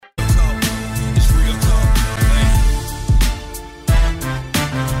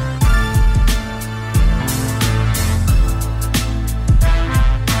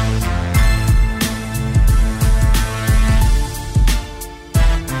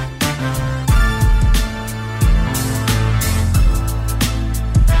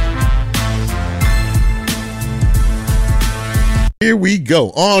here we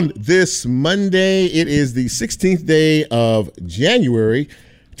go. On this Monday, it is the 16th day of January,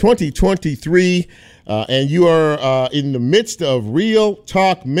 2023, and you are in the midst of Real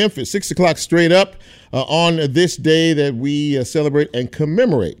Talk Memphis, 6 o'clock straight up on this day that we celebrate and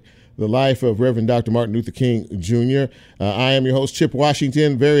commemorate the life of Reverend Dr. Martin Luther King Jr. I am your host, Chip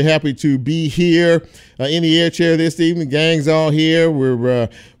Washington. Very happy to be here in the air chair this evening. The gang's all here. We're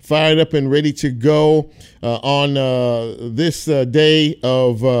fired up and ready to go on this day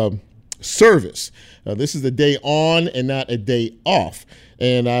of service. This is a day on and not a day off.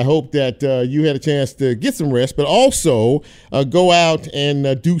 And I hope that you had a chance to get some rest, but also go out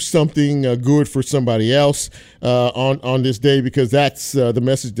and do something good for somebody else on this day, because that's the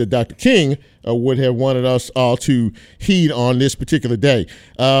message that Dr. King would have wanted us all to heed on this particular day.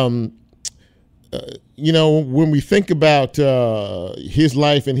 When we think about his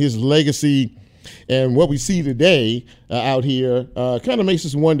life and his legacy and what we see today out here, kind of makes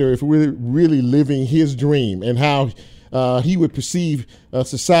us wonder if we're really living his dream and how he would perceive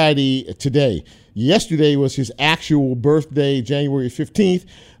society today. Yesterday was his actual birthday, January 15th.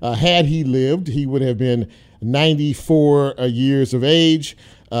 Had he lived, he would have been 94 years of age.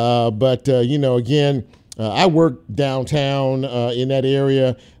 But again, I worked downtown in that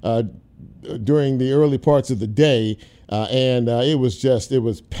area during the early parts of the day, and it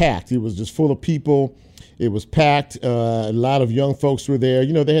was packed. It was just full of people. It was packed. A lot of young folks were there.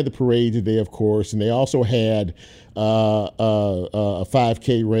 They had the parade today, of course, and they also had a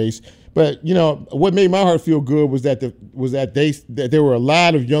 5K race. But what made my heart feel good was that there were a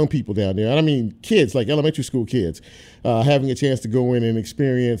lot of young people down there. And I mean, kids, like elementary school kids, having a chance to go in and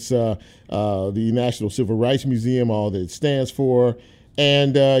experience the National Civil Rights Museum, all that it stands for,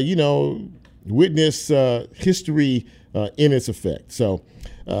 and witness history in its effect. So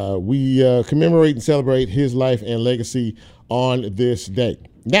we commemorate and celebrate his life and legacy on this day.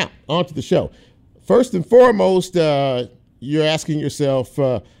 Now, on to the show. First and foremost, you're asking yourself,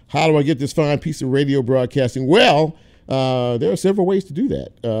 how do I get this fine piece of radio broadcasting? Well, there are several ways to do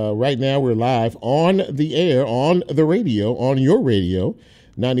that. Right now, we're live on the air, on the radio, on your radio,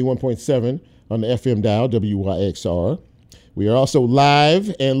 91.7 on the FM dial, WYXR. We are also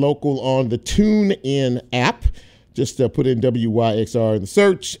live and local on the TuneIn app. Just put in WYXR in the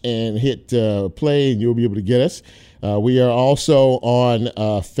search and hit play, and you'll be able to get us. We are also on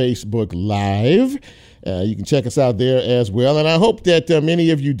Facebook Live. You can check us out there as well. And I hope that many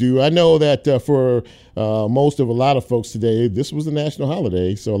of you do. I know that for a lot of folks today, this was a national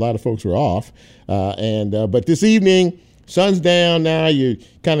holiday, so a lot of folks were off. But this evening, sun's down now. You're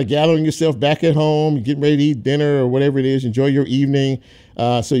kind of gathering yourself back at home, getting ready to eat dinner or whatever it is. Enjoy your evening.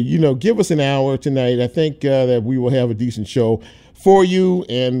 So give us an hour tonight. I think that we will have a decent show for you.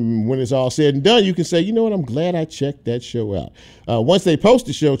 And when it's all said and done, you can say, you know what, I'm glad I checked that show out. Once they post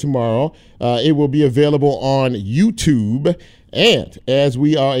the show tomorrow, it will be available on YouTube. And as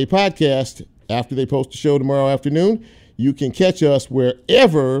we are a podcast, after they post the show tomorrow afternoon, you can catch us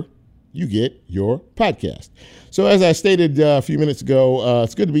wherever you get your podcast. So as I stated a few minutes ago,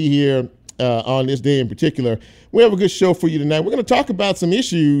 it's good to be here on this day in particular. We have a good show for you tonight. We're going to talk about some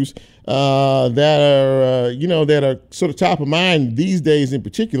issues that are sort of top of mind these days, in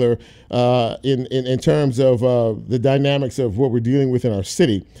particular, in terms of the dynamics of what we're dealing with in our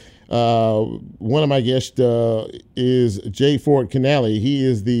city. One of my guests is Jay Ford Canale. He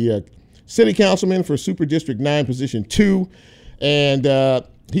is the city councilman for Super District 9, Position 2, and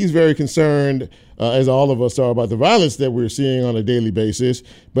he's very concerned, as all of us are, about the violence that we're seeing on a daily basis,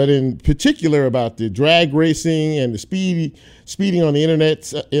 but in particular about the drag racing and the speeding on the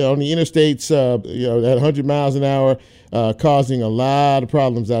on the interstates, at 100 miles an hour, causing a lot of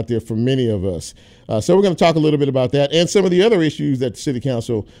problems out there for many of us. So we're going to talk a little bit about that and some of the other issues that the City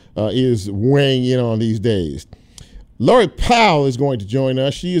Council is weighing in on these days. Lori Powell is going to join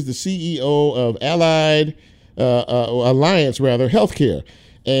us. She is the CEO of Alliance Healthcare.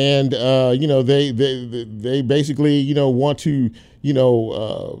 And, they basically, want to,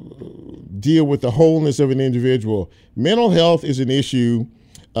 deal with the wholeness of an individual. Mental health is an issue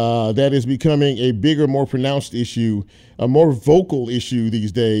that is becoming a bigger, more pronounced issue, a more vocal issue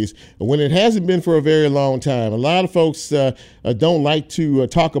these days, when it hasn't been for a very long time. A lot of folks don't like to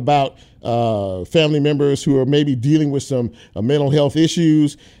talk about family members who are maybe dealing with some mental health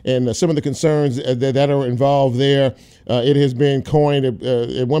issues and some of the concerns that are involved there. It has been coined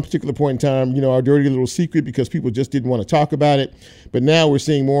at one particular point in time, our dirty little secret, because people just didn't want to talk about it. But now we're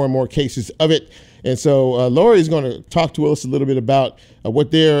seeing more and more cases of it. And so Lori is going to talk to us a little bit about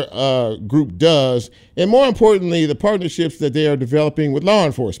what their group does, and more importantly, the partnerships that they are developing with law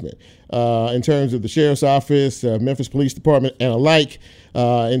enforcement in terms of the Sheriff's Office, Memphis Police Department, and alike,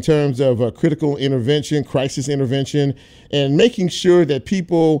 in terms of critical intervention, crisis intervention, and making sure that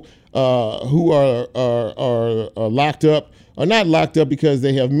people who are locked up are not locked up because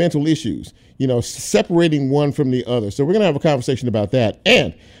they have mental issues, separating one from the other. So we're going to have a conversation about that.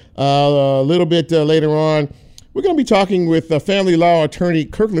 And a little bit later on, we're going to be talking with family law attorney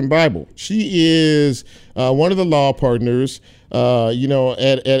Kirkland Bible. She is one of the law partners, at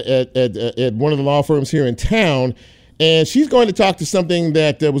one of the law firms here in town. And she's going to talk to something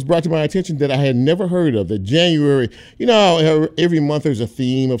that was brought to my attention that I had never heard of. That January, every month there's a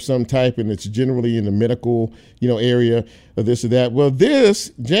theme of some type, and it's generally in the medical, area of this or that. Well,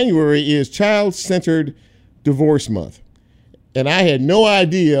 this January is Child-Centered Divorce Month. And I had no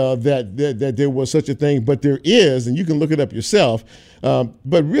idea that there was such a thing, but there is, and you can look it up yourself.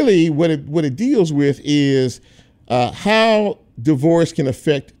 But really what it deals with is how divorce can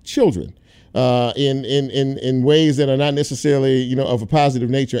affect children. In ways that are not necessarily, of a positive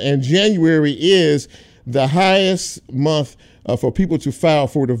nature. And January is the highest month for people to file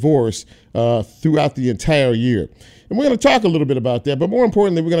for divorce throughout the entire year. And we're going to talk a little bit about that, but more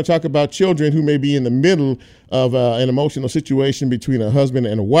importantly, we're going to talk about children who may be in the middle of an emotional situation between a husband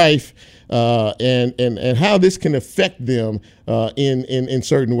and a wife, and how this can affect them in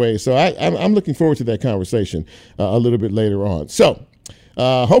certain ways. So I'm looking forward to that conversation a little bit later on. So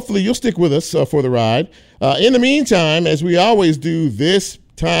hopefully you'll stick with us for the ride. In the meantime, as we always do this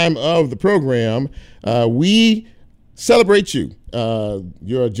time of the program, we celebrate you.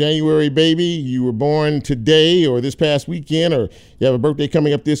 You're a January baby. You were born today or this past weekend, or you have a birthday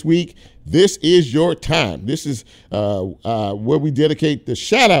coming up this week. This is your time. This is where we dedicate the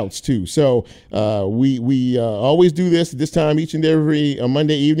shout outs to. So we always do this time each and every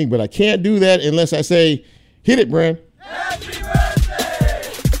Monday evening, but I can't do that unless I say, hit it, Bren.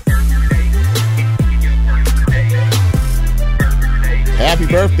 Happy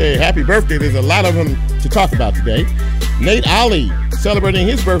birthday. Happy birthday. There's a lot of them to talk about today. Nate Ollie celebrating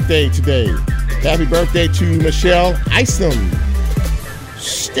his birthday today. Happy birthday to Michelle Isom.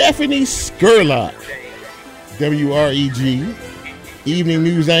 Stephanie Skurlock, WREG, evening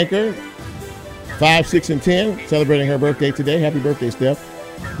news anchor, 5, 6, and 10, celebrating her birthday today. Happy birthday, Steph.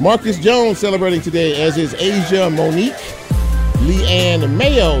 Marcus Jones celebrating today, as is Asia Monique. Leanne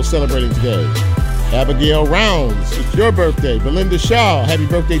Mayo celebrating today. Abigail Rounds, it's your birthday. Belinda Shaw, happy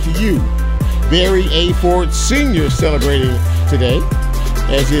birthday to you. Barry A. Ford Sr. celebrating today,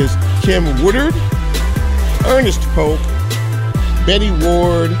 as is Kim Woodard, Ernest Polk, Betty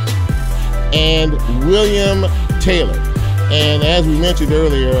Ward, and William Taylor. And as we mentioned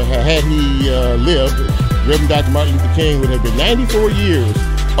earlier, had he lived, Reverend Dr. Martin Luther King would have been 94 years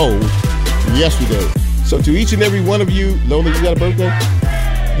old yesterday. So to each and every one of you, Lola, you got a birthday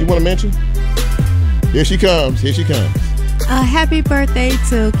you want to mention? Here she comes. Here she comes. Happy birthday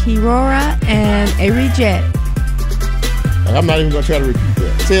to Kirora and Avery Jet. I'm not even going to try to repeat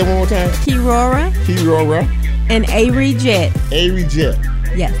that. Say it one more time. Kirora and Avery Jet. Avery Jet.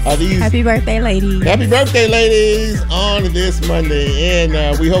 Yes. Happy birthday, ladies. Happy birthday, ladies, on this Monday.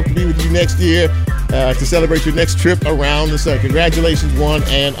 And we hope to be with you next year to celebrate your next trip around the sun. Congratulations, one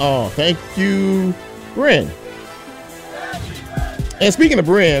and all. Thank you, Bren. And speaking of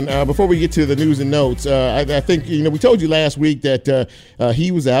Bren, before we get to the news and notes, I think, we told you last week that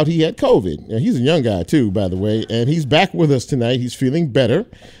he was out. He had COVID. He's a young guy, too, by the way. And he's back with us tonight. He's feeling better.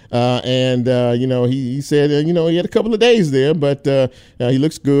 He said, he had a couple of days there, but he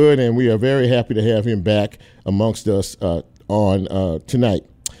looks good. And we are very happy to have him back amongst us on tonight.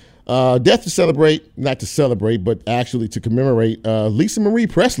 Death to celebrate, not to celebrate, but actually to commemorate Lisa Marie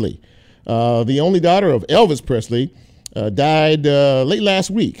Presley, the only daughter of Elvis Presley. Died late last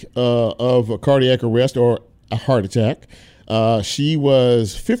week of a cardiac arrest or a heart attack. She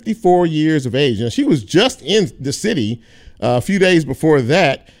was 54 years of age, and she was just in the city a few days before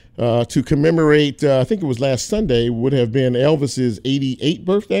that to commemorate, I think it was last Sunday, would have been Elvis's 88th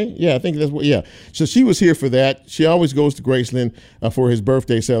birthday. Yeah, I think that's what, yeah. So she was here for that. She always goes to Graceland for his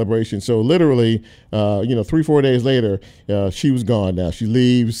birthday celebration. So literally, 3-4 days later, she was gone now. She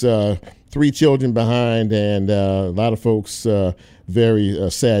leaves 3 children behind, and a lot of folks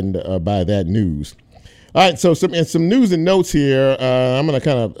very saddened by that news. All right, so some news and notes here. I'm going to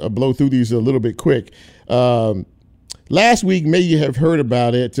kind of blow through these a little bit quick. Last week, maybe you have heard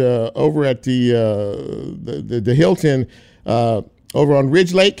about it over at the Hilton over on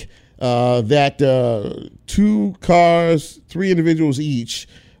Ridge Lake, that 2 cars, 3 individuals each,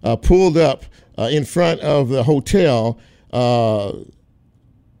 pulled up in front of the hotel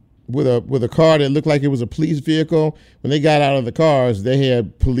with a car that looked like it was a police vehicle. When they got out of the cars, they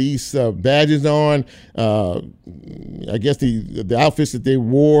had police badges on. I guess the outfits that they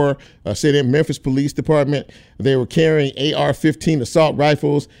wore said in Memphis Police Department. They were carrying AR-15 assault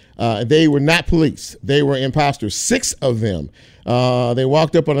rifles. They were not police. They were imposters, 6 of them. They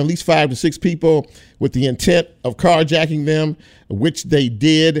walked up on at least 5 to 6 people with the intent of carjacking them, which they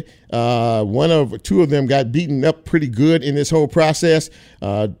did. 2 of them got beaten up pretty good in this whole process.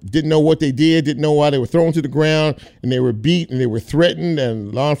 Didn't know what they did, didn't know why they were thrown to the ground, and they were beat and they were threatened.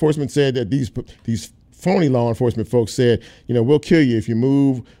 And law enforcement said that these phony law enforcement folks said, we'll kill you if you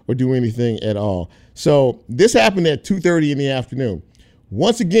move or do anything at all. So this happened at 2:30 in the afternoon.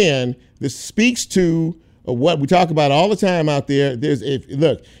 Once again, this speaks to what we talk about all the time out there.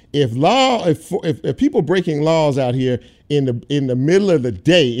 If people breaking laws out here in the middle of the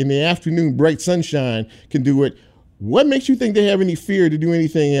day, in the afternoon, bright sunshine can do it, what makes you think they have any fear to do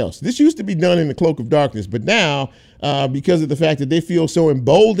anything else? This used to be done in the cloak of darkness, but now, because of the fact that they feel so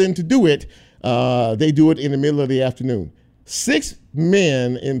emboldened to do it, they do it in the middle of the afternoon. 6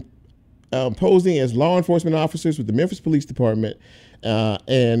 men posing as law enforcement officers with the Memphis Police Department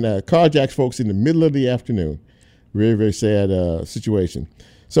and carjacked folks in the middle of the afternoon. Very, very sad situation.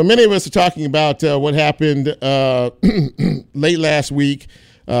 So many of us are talking about what happened late last week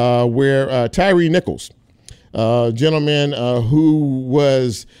where Tyree Nichols, a gentleman who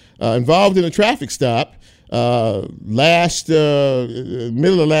was involved in a traffic stop middle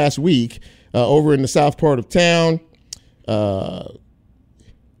of last week over in the south part of town.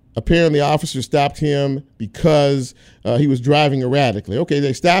 Apparently, officers stopped him because he was driving erratically. Okay,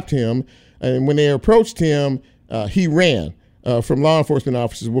 they stopped him, and when they approached him, he ran from law enforcement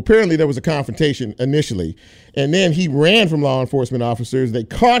officers. Well, apparently there was a confrontation initially, and then he ran from law enforcement officers. They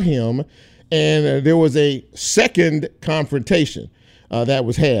caught him, and there was a second confrontation that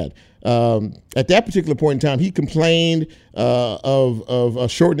was had. At that particular point in time, he complained of a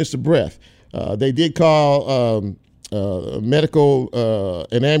shortness of breath. They did call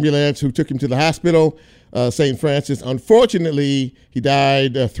an ambulance who took him to the hospital, St. Francis. Unfortunately, he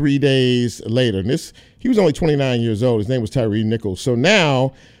died 3 days later. And he was only 29 years old. His name was Tyree Nichols. So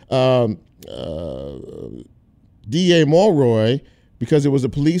now, D.A. Mulroy, because it was a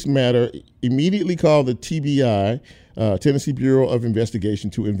police matter, immediately called the TBI, Tennessee Bureau of Investigation,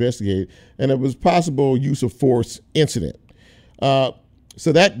 to investigate, and it was possible use of force incident. So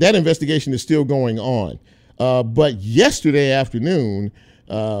that investigation is still going on. But yesterday afternoon,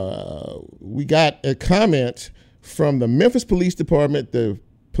 we got a comment from the Memphis Police Department, the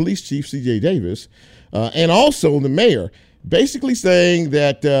police chief, C.J. Davis, and also the mayor, basically saying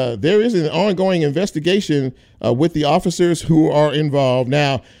that there is an ongoing investigation with the officers who are involved.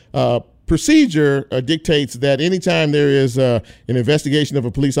 Now, procedure dictates that anytime there is an investigation of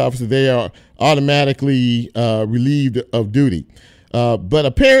a police officer, they are automatically relieved of duty. But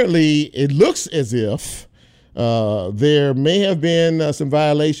apparently, it looks as if there may have been some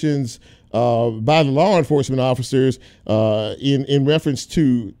violations by the law enforcement officers in reference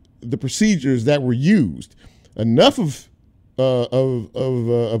to the procedures that were used. Enough of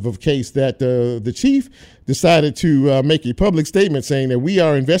a case that the chief decided to make a public statement saying that we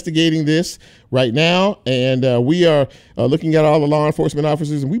are investigating this right now, and we are looking at all the law enforcement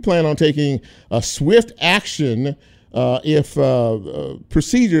officers, and we plan on taking swift action if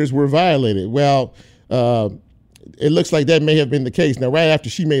procedures were violated. Well, it looks like that may have been the case. Now, right after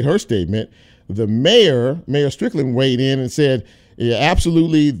she made her statement, the Mayor Strickland, weighed in and said, yeah,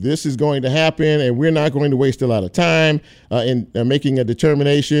 absolutely, this is going to happen, and we're not going to waste a lot of time in making a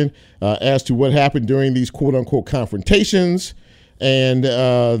determination as to what happened during these quote-unquote confrontations, and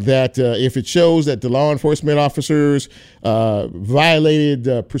that if it shows that the law enforcement officers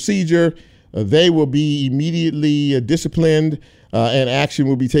violated procedure, they will be immediately disciplined, and action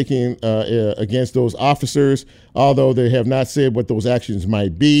will be taken against those officers, although they have not said what those actions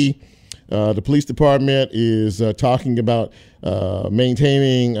might be. The police department is talking about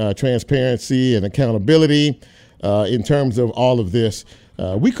maintaining transparency and accountability in terms of all of this.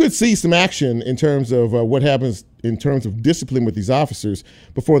 We could see some action in terms of what happens in terms of discipline with these officers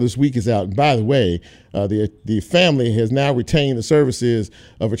before this week is out. And by the way, the family has now retained the services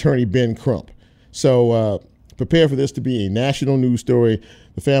of attorney Ben Crump. So prepare for this to be a national news story.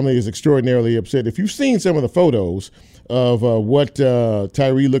 The family is extraordinarily upset. If you've seen some of the photos of what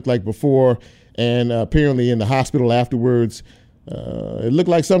Tyree looked like before and apparently in the hospital afterwards, it looked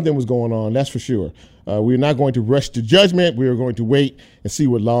like something was going on, that's for sure. We're not going to rush to judgment. We are going to wait and see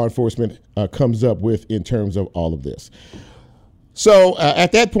what law enforcement comes up with in terms of all of this. So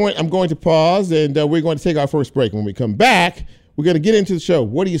at that point, I'm going to pause, and we're going to take our first break. When we come back, we're going to get into the show.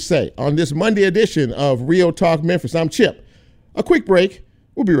 What do you say on this Monday edition of Real Talk Memphis? I'm Chip. A quick break.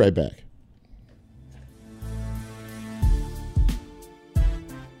 We'll be right back.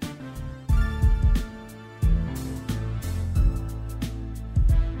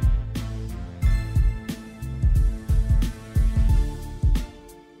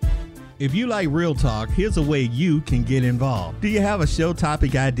 If you like Real Talk, here's a way you can get involved. Do you have a show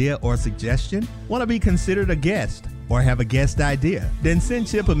topic idea or suggestion? Want to be considered a guest or have a guest idea? Then send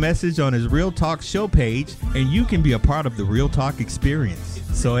Chip a message on his Real Talk show page and you can be a part of the Real Talk experience.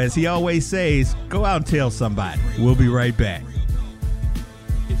 So as he always says, go out and tell somebody. We'll be right back.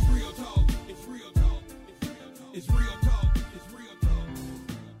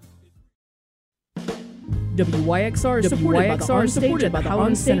 WYXR is supported by the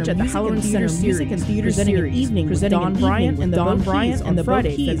Holland Stage at the Holland Center Music and Theater Series, evening with Don Bryant and the Don Bryant on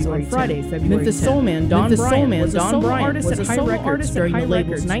Friday, February 10th. Memphis Soul Man Don Bryant was a solo artist at High Records during the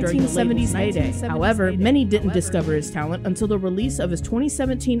label's 1970s heyday. However, many didn't discover his talent until the release of his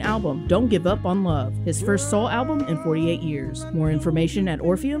 2017 album, Don't Give Up on Love, his first soul album in 48 years. More information at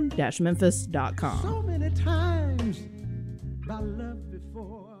orpheum-memphis.com. So many times my love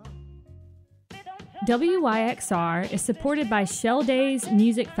before. WYXR is supported by Shell Days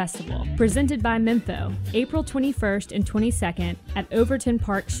Music Festival, presented by Mentho, April 21st and 22nd at Overton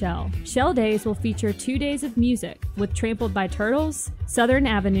Park Shell. Shell Days will feature 2 days of music with Trampled by Turtles, Southern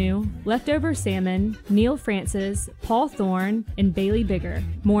Avenue, Leftover Salmon, Neil Francis, Paul Thorne, and Bailey Bigger.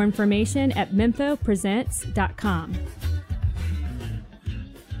 More information at menthopresents.com.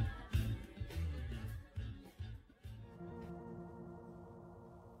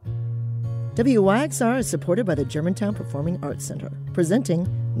 WYXR is supported by the Germantown Performing Arts Center, presenting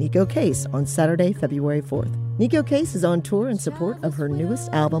Nico Case on Saturday, February 4th. Nico Case is on tour in support of her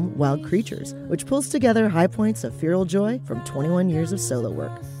newest album, Wild Creatures, which pulls together high points of feral joy from 21 years of solo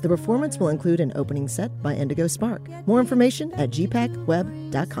work. The performance will include an opening set by Indigo Spark. More information at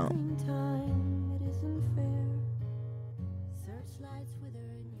gpacweb.com.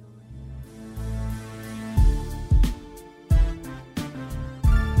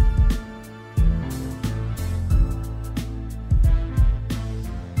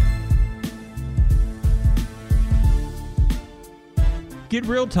 Get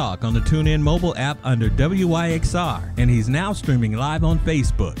Real Talk on the TuneIn mobile app under WYXR, and he's now streaming live on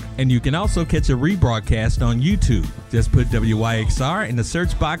Facebook. And you can also catch a rebroadcast on YouTube. Just put WYXR in the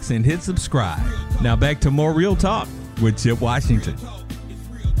search box and hit subscribe. Now back to more Real Talk with Chip Washington.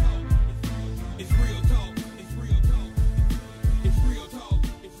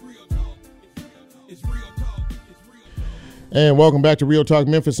 And welcome back to Real Talk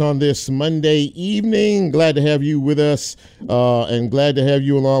Memphis on this Monday evening. Glad to have you with us and glad to have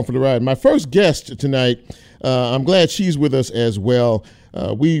you along for the ride. My first guest tonight, I'm glad she's with us as well.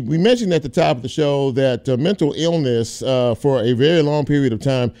 We mentioned at the top of the show that mental illness for a very long period of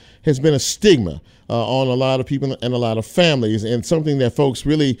time has been a stigma on a lot of people and a lot of families, and something that folks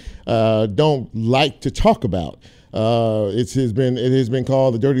really don't like to talk about. It has been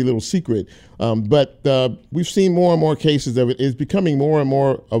called the dirty little secret, but we've seen more and more cases of it. It's becoming more and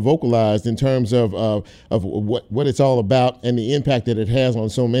more vocalized in terms of what it's all about and the impact that it has on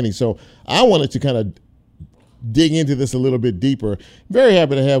so many. So I wanted to kind of dig into this a little bit deeper. Very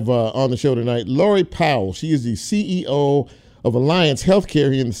happy to have on the show tonight Lori Powell. She is the CEO of Alliance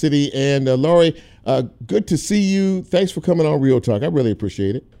Healthcare here in the city. And Lori, good to see you. Thanks for coming on Real Talk. I really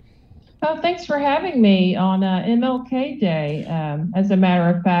appreciate it. Oh, thanks for having me on MLK Day, as a matter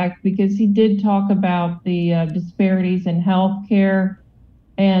of fact, because he did talk about the disparities in healthcare,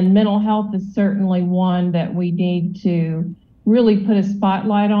 and mental health is certainly one that we need to really put a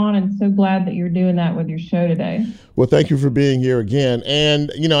spotlight on, and so glad that you're doing that with your show today. Well, thank you for being here again.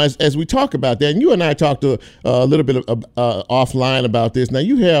 And, you know, as we talk about that, and you and I talked a little bit offline about this. Now,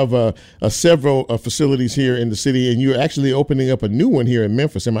 you have several facilities here in the city, and you're actually opening up a new one here in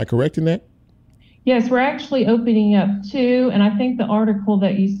Memphis. Am I correct in that? Yes, we're actually opening up two, and I think the article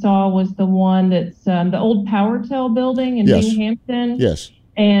that you saw was the one that's the old PowerTel building in Binghamton. Yes.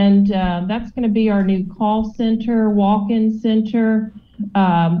 And that's going to be our new call center, walk-in center.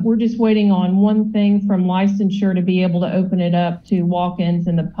 We're just waiting on one thing from licensure to be able to open it up to walk-ins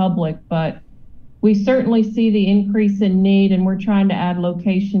in the public. But we certainly see the increase in need, and we're trying to add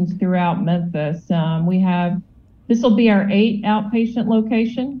locations throughout Memphis. This will be our 8th outpatient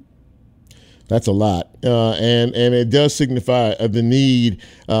location. That's a lot, and it does signify the need,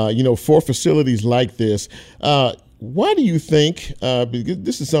 for facilities like this. Why do you think, because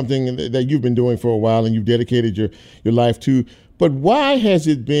this is something that you've been doing for a while and you've dedicated your life to, But why has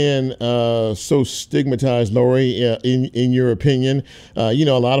it been so stigmatized, Lori, in your opinion? A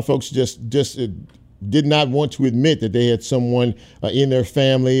lot of folks just did not want to admit that they had someone in their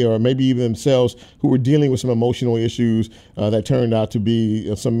family or maybe even themselves who were dealing with some emotional issues that turned out to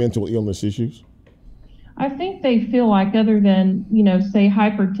be some mental illness issues. I think they feel like, other than, say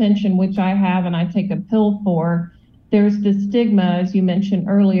hypertension, which I have and I take a pill for, there's the stigma, as you mentioned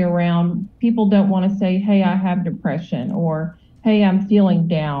earlier, around people don't want to say, hey, I have depression, or hey, I'm feeling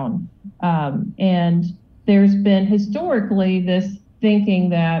down. And there's been historically this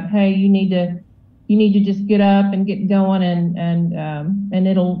thinking that, hey, you need to just get up and get going and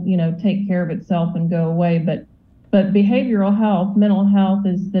it'll, take care of itself and go away. But behavioral health, mental health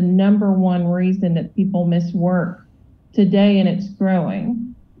is the number one reason that people miss work today, and it's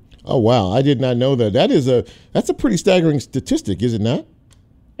growing. Oh, wow. I did not know that. That's a pretty staggering statistic, is it not?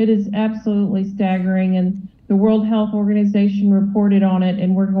 It is absolutely staggering, and the World Health Organization reported on it,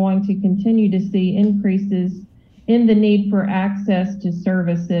 and we're going to continue to see increases in the need for access to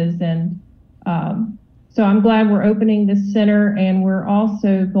services. And so I'm glad we're opening this center, and we're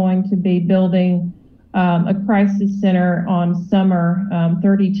also going to be building a crisis center on Summer,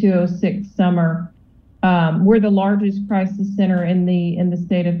 3206 Summer. We're the largest crisis center in the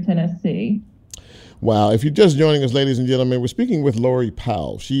state of Tennessee. Wow. If you're just joining us, ladies and gentlemen, we're speaking with Lori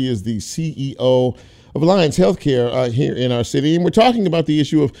Powell. She is the CEO of Alliance Healthcare here in our city, and we're talking about the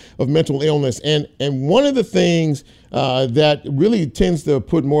issue of mental illness. And one of the things that really tends to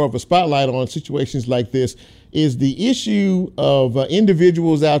put more of a spotlight on situations like this is the issue of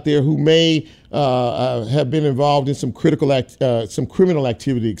individuals out there who may have been involved in some criminal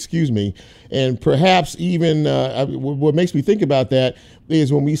activity, and perhaps even what makes me think about that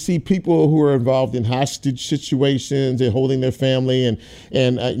is when we see people who are involved in hostage situations, they're holding their family,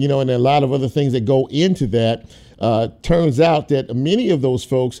 and a lot of other things that go into that. Turns out that many of those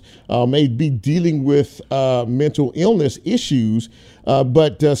folks may be dealing with mental illness issues,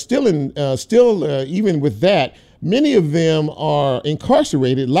 but still, even with that, many of them are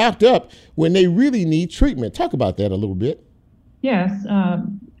incarcerated, locked up when they really need treatment. Talk about that a little bit. Yes.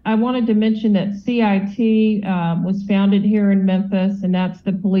 I wanted to mention that CIT was founded here in Memphis, and that's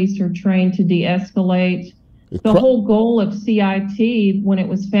the police are trained to de-escalate. The whole goal of CIT, when it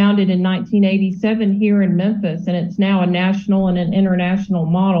was founded in 1987 here in Memphis, and it's now a national and an international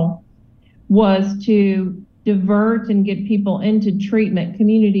model, was to divert and get people into treatment,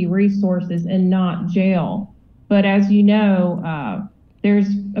 community resources, and not jail. But as you know, there's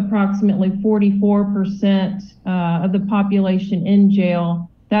approximately 44% of the population in jail.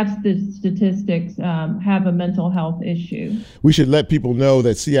 That's the statistics, have a mental health issue. We should let people know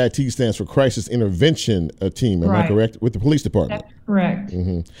that CIT stands for Crisis Intervention Team. Am I correct? With the police department. That's correct.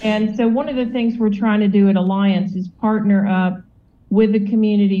 Mm-hmm. And so one of the things we're trying to do at Alliance is partner up with the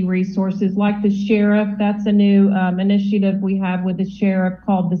community resources like the sheriff. That's a new initiative we have with the sheriff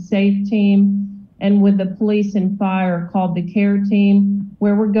called the SAFE Team, and with the police and fire called the CARE Team,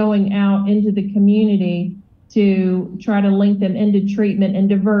 where we're going out into the community to try to link them into treatment and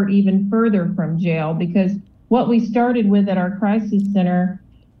divert even further from jail. Because what we started with at our crisis center,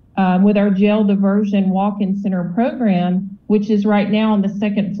 with our jail diversion walk-in center program, which is right now on the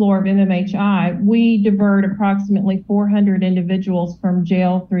second floor of MMHI, we divert approximately 400 individuals from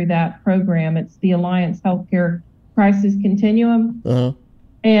jail through that program. It's the Alliance Healthcare Crisis Continuum. Uh-huh.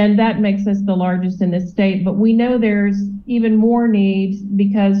 And that makes us the largest in the state. But we know there's even more needs,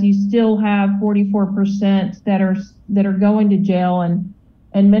 because you still have 44% that are going to jail, and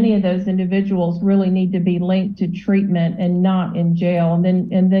many of those individuals really need to be linked to treatment and not in jail, and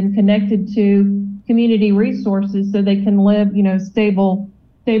then connected to community resources so they can live,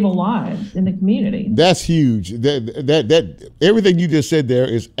 stable lives in the community. That's huge. That everything you just said there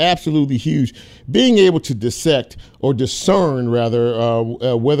is absolutely huge. Being able to dissect or discern, rather,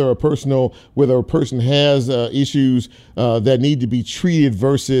 whether a person has issues that need to be treated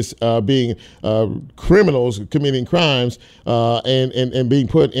versus being criminals committing crimes and being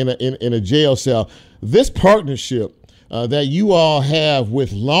put in a jail cell. This partnership that you all have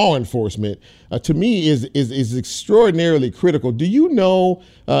with law enforcement, to me, is extraordinarily critical. Do you know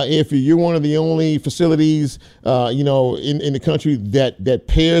if you're one of the only facilities, in the country that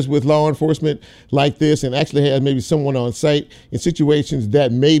pairs with law enforcement like this, and actually has maybe someone on site in situations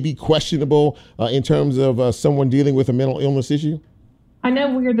that may be questionable in terms of someone dealing with a mental illness issue? I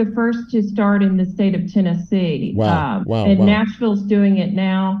know we're the first to start in the state of Tennessee. Wow. Nashville's doing it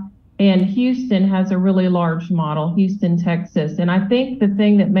now. And Houston has a really large model, Houston, Texas. And I think the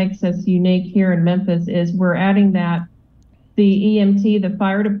thing that makes us unique here in Memphis is we're adding the the EMT, the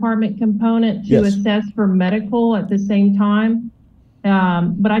fire department component, to assess for medical at the same time.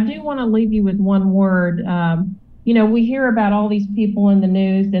 But I do want to leave you with one word. We hear about all these people in the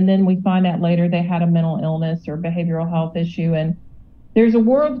news, and then we find out later they had a mental illness or behavioral health issue. And there's a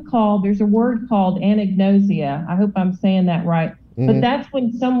word called anagnosia. I hope I'm saying that right. Mm-hmm. But that's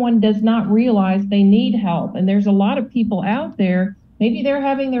when someone does not realize they need help. And there's a lot of people out there, maybe they're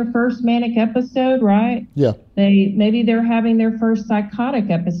having their first manic episode, right? Yeah. Maybe they're having their first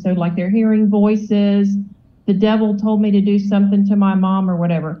psychotic episode, like they're hearing voices. The devil told me to do something to my mom or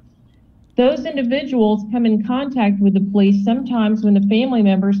whatever. Those individuals come in contact with the police sometimes when the family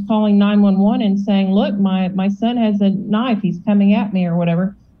member's calling 911 and saying, look, my son has a knife, he's coming at me or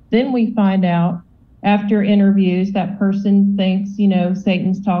whatever. Then we find out after interviews that person thinks,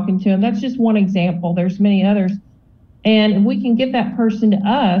 Satan's talking to him. That's just one example. There's many others. And if we can get that person to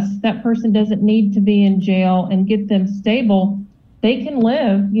us, that person doesn't need to be in jail, and get them stable. They can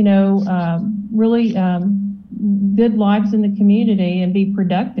live, really good lives in the community and be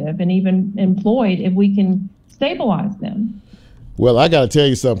productive and even employed if we can stabilize them. Well, I got to tell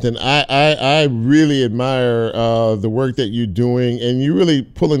you something. I really admire the work that you're doing, and you're really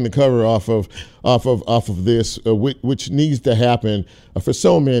pulling the cover off of this, which needs to happen for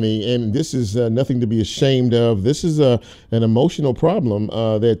so many. And this is nothing to be ashamed of. This is an emotional problem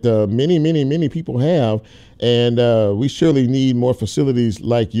that many people have. And we surely need more facilities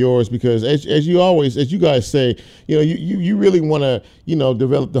like yours, because as you guys say, you really want to,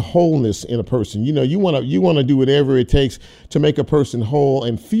 develop the wholeness in a person. You want to do whatever it takes to make a person whole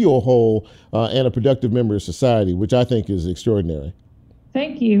and feel whole and a productive member of society, which I think is extraordinary.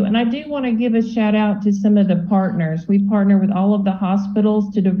 Thank you. And I do want to give a shout out to some of the partners. We partner with all of the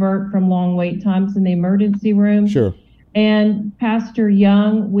hospitals to divert from long wait times in the emergency room. Sure. And Pastor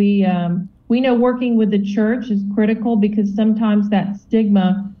Young, we know working with the church is critical, because sometimes that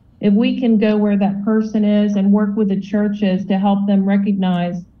stigma, if we can go where that person is and work with the churches to help them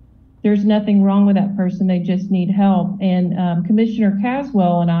recognize there's nothing wrong with that person, they just need help. And Commissioner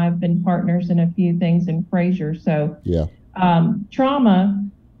Caswell and I have been partners in a few things in Fraser. So yeah. Trauma,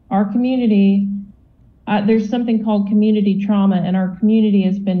 our community, there's something called community trauma, and our community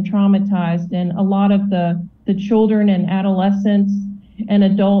has been traumatized. And a lot of the children and adolescents and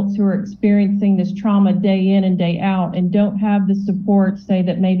adults who are experiencing this trauma day in and day out and don't have the support, say,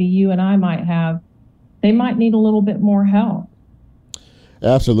 that maybe you and I might have, they might need a little bit more help.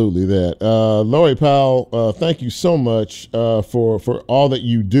 Absolutely that. Lori Powell, thank you so much for all that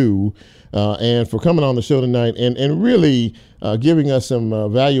you do and for coming on the show tonight and really giving us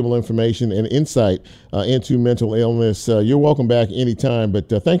some valuable information and insight into mental illness. You're welcome back anytime, but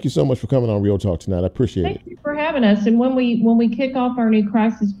thank you so much for coming on Real Talk tonight. I appreciate it. Thank you for having us. And when we kick off our new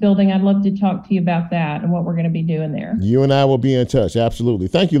crisis building, I'd love to talk to you about that and what we're going to be doing there. You and I will be in touch. Absolutely.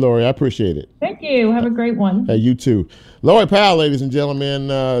 Thank you, Lori. I appreciate it. Thank you. Have a great one. Hey, you too. Lori Powell, ladies and gentlemen,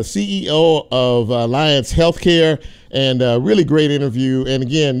 CEO of Alliance Healthcare, and really great interview. And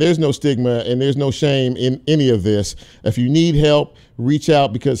again, there's no stigma and there's no shame in any of this. If you need help, reach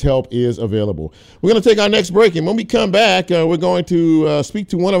out, because help is available. We're going to take our next break, and when we come back, we're going to speak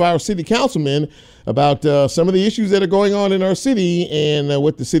to one of our city councilmen about some of the issues that are going on in our city and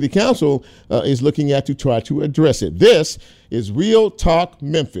what the city council is looking at to try to address it. This is Real Talk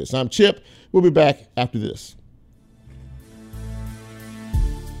Memphis. I'm Chip. We'll be back after this.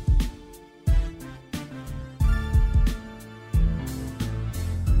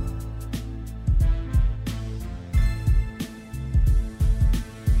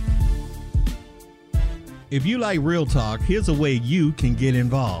 If you like Real Talk, here's a way you can get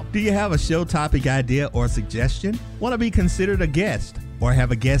involved. Do you have a show topic idea or suggestion? Want to be considered a guest or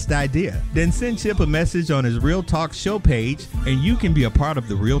have a guest idea? Then send Chip a message on his Real Talk show page and you can be a part of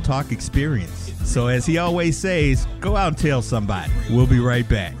the Real Talk experience. So as he always says, go out and tell somebody. We'll be right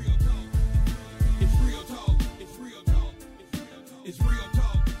back.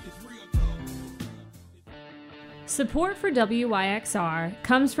 Support for WYXR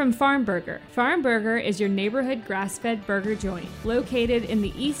comes from Farm Burger. Farm Burger is your neighborhood grass-fed burger joint located in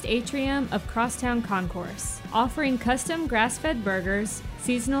the East Atrium of Crosstown Concourse, offering custom grass-fed burgers,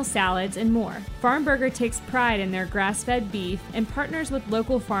 seasonal salads, and more. Farm Burger takes pride in their grass-fed beef and partners with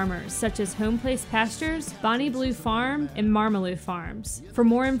local farmers such as Home Place Pastures, Bonnie Blue Farm, and Marmalou Farms. For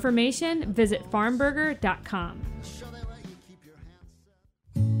more information, visit farmburger.com.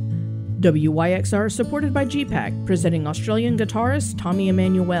 WYXR is supported by GPAC, presenting Australian guitarist Tommy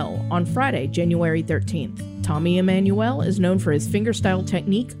Emmanuel on Friday, January 13th. Tommy Emmanuel is known for his fingerstyle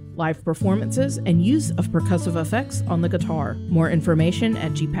technique, live performances, and use of percussive effects on the guitar. More information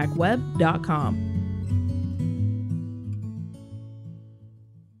at gpacweb.com.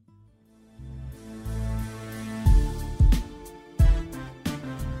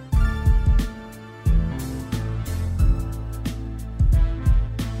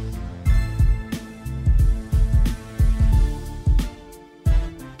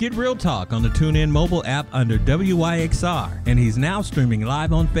 Get Real Talk on the TuneIn mobile app under WYXR, and he's now streaming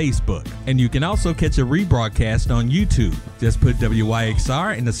live on Facebook. And you can also catch a rebroadcast on YouTube. Just put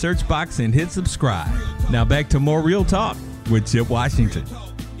WYXR in the search box and hit subscribe. Now back to more Real Talk with Chip Washington.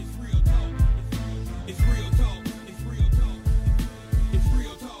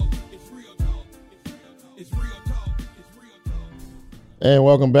 And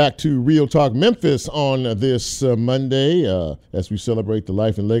welcome back to Real Talk Memphis on this Monday as we celebrate the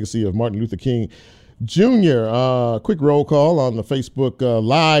life and legacy of Martin Luther King Jr. Quick roll call on the Facebook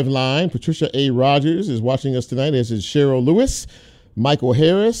live line. Patricia A. Rogers is watching us tonight, as is Cheryl Lewis, Michael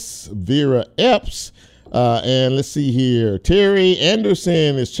Harris, Vera Epps, and let's see here. Terry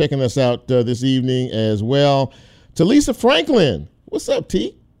Anderson is checking us out this evening as well. Talisa Franklin, what's up,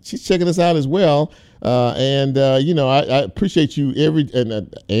 T? She's checking us out as well. I appreciate you,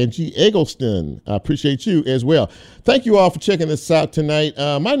 Angie Eggleston. I appreciate you as well. Thank you all for checking this out tonight.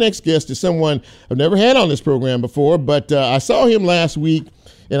 My next guest is someone I've never had on this program before, but I saw him last week,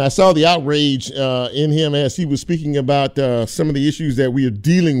 and I saw the outrage in him as he was speaking about some of the issues that we are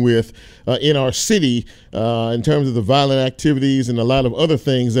dealing with in our city in terms of the violent activities and a lot of other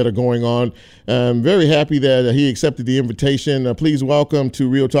things that are going on. I'm very happy that he accepted the invitation. Please welcome to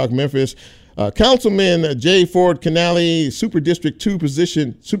Real Talk Memphis, Councilman J. Ford Canale, Super District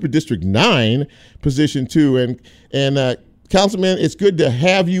 9, Position 2. And Councilman, it's good to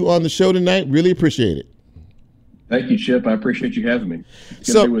have you on the show tonight. Really appreciate it. Thank you, Chip. I appreciate you having me.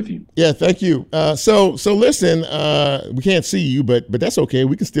 Good to be with you. Yeah, thank you. So listen, we can't see you, but that's okay.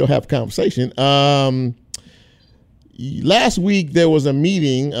 We can still have a conversation. Last week there was a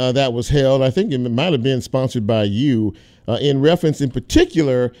meeting that was held. I think it might have been sponsored by you in reference in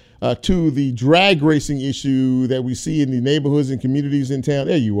particular to the drag racing issue that we see in the neighborhoods and communities in town.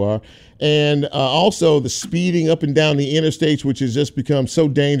 There you are. And also the speeding up and down the interstates, which has just become so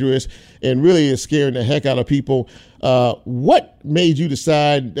dangerous and really is scaring the heck out of people. What made you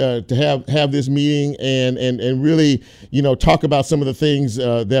decide to have this meeting and really, talk about some of the things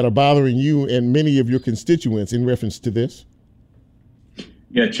that are bothering you and many of your constituents in reference to this?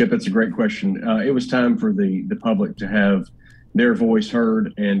 Yeah, Chip, it's a great question. It was time for the public to have their voice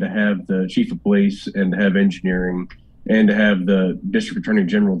heard, and to have the chief of police, and to have engineering, and to have the district attorney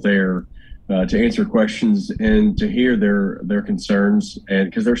general there to answer questions and to hear their concerns. And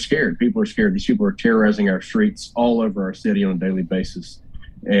because they're scared, people are scared. These people are terrorizing our streets all over our city on a daily basis.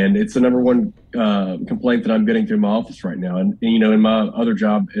 And it's the number one complaint that I'm getting through my office right now. And in my other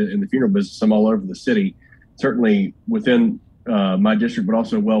job in the funeral business, I'm all over the city, certainly within my district, but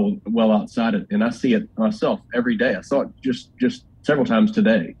also well outside it. And I see it myself every day. I saw it just several times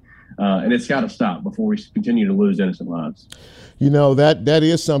today. And it's got to stop before we continue to lose innocent lives. That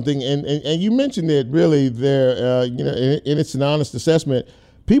is something. And you mentioned it really there, and it's an honest assessment.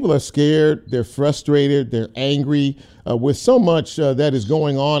 People are scared. They're frustrated. They're angry with so much that is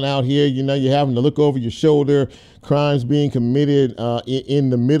going on out here. You're having to look over your shoulder, crimes being committed in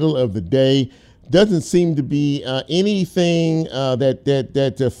the middle of the day. Doesn't seem to be anything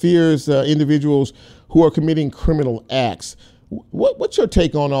that fears individuals who are committing criminal acts. What's your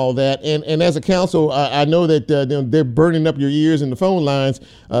take on all that? And as a council, I know that they're burning up your ears and the phone lines,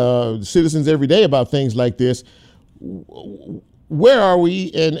 citizens every day about things like this. Where are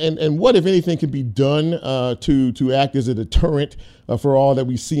we, and what, if anything, can be done to act as a deterrent for all that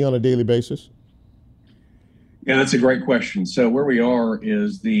we see on a daily basis? Yeah, that's a great question. So where we are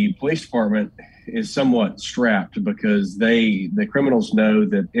is the police department is somewhat strapped because the criminals know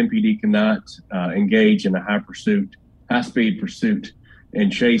that MPD cannot engage in a high-speed pursuit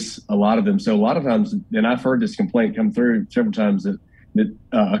and chase a lot of them. So a lot of times, and I've heard this complaint come through several times, that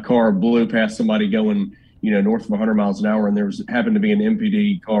a car blew past somebody going, north of 100 miles an hour, and there happened to be an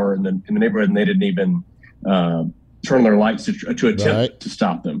MPD car in the neighborhood, and they didn't even turn their lights to attempt to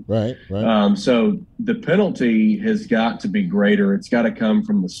stop them. Right. So the penalty has got to be greater. It's got to come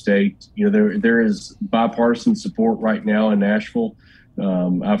from the state. There is bipartisan support right now in Nashville.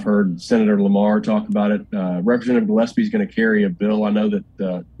 I've heard Senator Lamar talk about it. Representative Gillespie is going to carry a bill. I know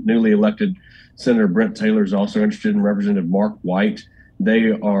that newly elected Senator Brent Taylor is also interested, in Representative Mark White.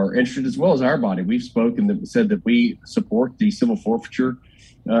 They are interested, as well as our body. We've spoken that said that we support the civil forfeiture.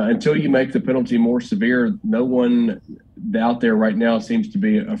 Until you make the penalty more severe, no one out there right now seems to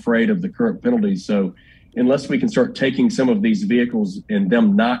be afraid of the current penalties. So unless we can start taking some of these vehicles and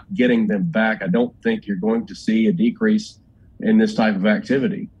them not getting them back, I don't think you're going to see a decrease in this type of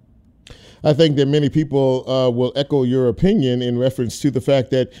activity. I think that many people will echo your opinion in reference to the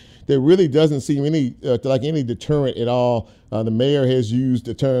fact that there really doesn't seem any like any deterrent at all The mayor has used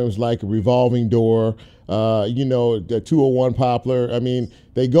the terms like a revolving door, the 201 Poplar. I mean,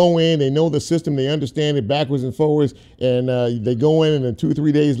 they go in, they know the system, they understand it backwards and forwards, and they go in, and then 2 or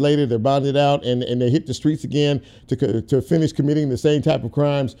 3 days later, they're bonded out, and they hit the streets again to finish committing the same type of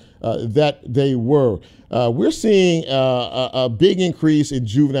crimes that they were. We're seeing a big increase in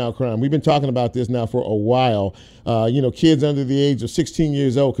juvenile crime. We've been talking about this now for a while. Kids under the age of 16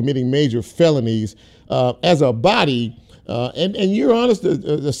 years old committing major felonies. As a body, and your honest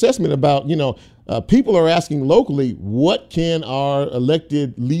assessment about, people are asking locally, what can our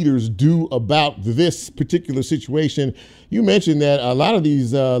elected leaders do about this particular situation? You mentioned that a lot of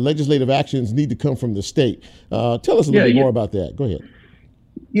these legislative actions need to come from the state. Tell us a little bit more about that. Go ahead.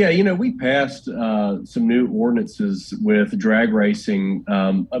 Yeah, we passed some new ordinances with drag racing,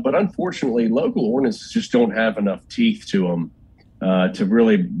 but unfortunately, local ordinances just don't have enough teeth to them to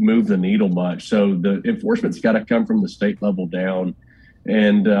really move the needle much. So the enforcement's got to come from the state level down.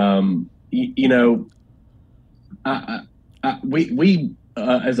 And, we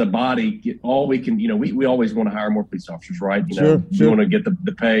as a body get all we can, we always want to hire more police officers, right? We want to get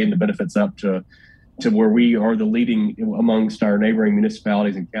the pay and the benefits up to where we are the leading amongst our neighboring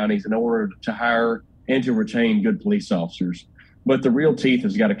municipalities and counties in order to hire and to retain good police officers. But the real teeth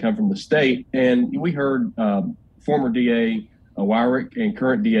has got to come from the state. And we heard former DA Wyrick and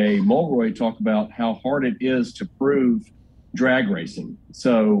current DA Mulroy talk about how hard it is to prove drag racing.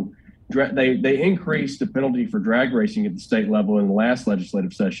 So they increased the penalty for drag racing at the state level in the last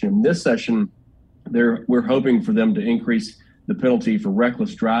legislative session. In this session, we're hoping for them to increase the penalty for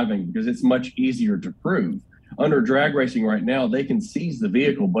reckless driving because it's much easier to prove. Under drag racing right now, they can seize the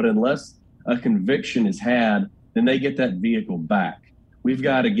vehicle, but unless a conviction is had, then they get that vehicle back. We've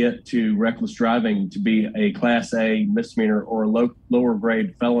got to get to reckless driving to be a Class A misdemeanor or a lower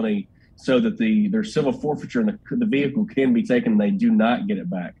grade felony so that their civil forfeiture and the vehicle can be taken and they do not get it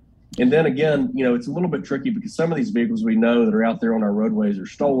back. And then again, it's a little bit tricky because some of these vehicles we know that are out there on our roadways are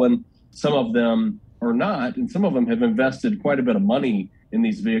stolen. Some of them are not, and some of them have invested quite a bit of money in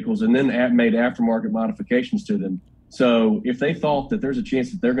these vehicles and then made aftermarket modifications to them. So if they thought that there's a chance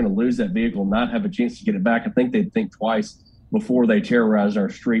that they're going to lose that vehicle and not have a chance to get it back, I think they'd think twice before they terrorize our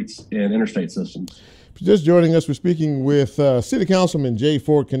streets and interstate systems. Just joining us, we're speaking with City Councilman J.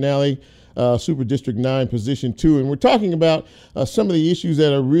 Ford Canale, Super District 9, Position 2, and we're talking about some of the issues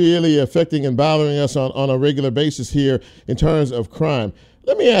that are really affecting and bothering us on a regular basis here in terms of crime.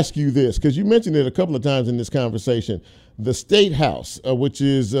 Let me ask you this, because you mentioned it a couple of times in this conversation. The State House, which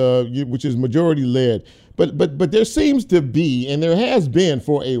is majority led, but there seems to be, and there has been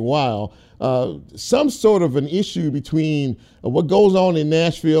for a while, some sort of an issue between what goes on in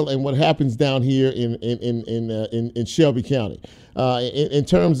Nashville and what happens down here in Shelby County, in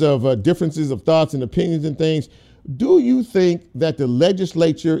terms of differences of thoughts and opinions and things. Do you think that the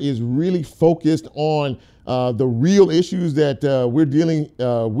legislature is really focused on the real issues that we're dealing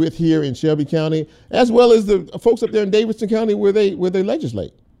with here in Shelby County, as well as the folks up there in Davidson County where they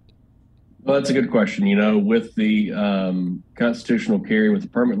legislate? Well, that's a good question. With the constitutional carry, with the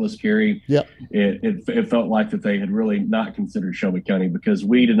permitless carry, it felt like that they had really not considered Shelby County because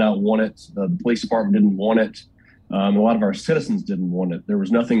we did not want it. The police department didn't want it. A lot of our citizens didn't want it. There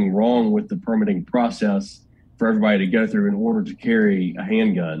was nothing wrong with the permitting process for everybody to go through in order to carry a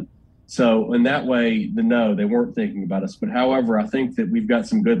handgun. So in that way, no, they weren't thinking about us. But however, I think that we've got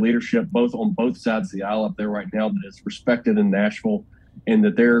some good leadership on both sides of the aisle up there right now that is respected in Nashville, and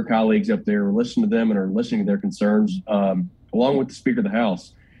that their colleagues up there listen to them and are listening to their concerns, along with the Speaker of the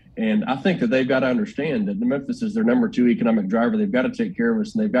House. And I think that they've got to understand that Memphis is their number 2 economic driver. They've got to take care of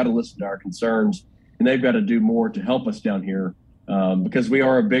us, and they've got to listen to our concerns, and they've got to do more to help us down here because we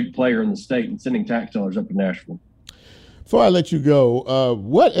are a big player in the state and sending tax dollars up to Nashville. Before I let you go,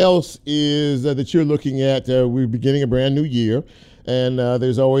 what else is that you're looking at? We're beginning a brand new year, and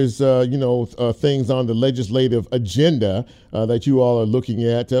there's always, things on the legislative agenda that you all are looking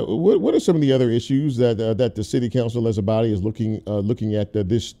at. What are some of the other issues that the City Council as a body is looking at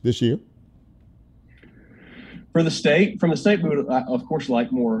this year? From the state, we would, of course,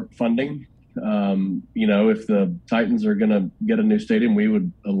 like more funding. If the Titans are going to get a new stadium, we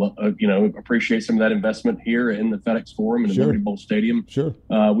would, appreciate some of that investment here in the FedEx Forum and the Liberty Bowl Stadium. Sure.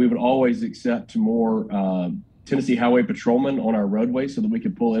 We would always accept more Tennessee Highway Patrolmen on our roadways so that we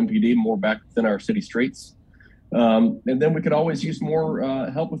could pull MPD more back within our city streets. And then we could always use more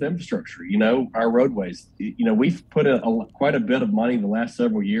help with infrastructure, our roadways. We've put quite a bit of money the last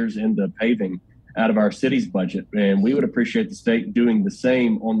several years into paving out of our city's budget, and we would appreciate the state doing the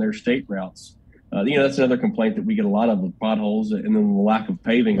same on their state routes That's another complaint that we get a lot of, the potholes and then the lack of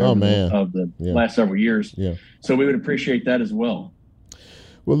paving of the last several years. Yeah. So we would appreciate that as well.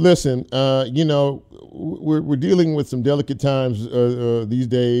 Well, listen, we're dealing with some delicate times these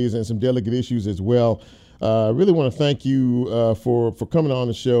days and some delicate issues as well. I really want to thank you for coming on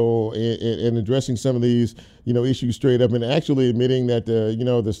the show and addressing some of these, issues straight up, and actually admitting that,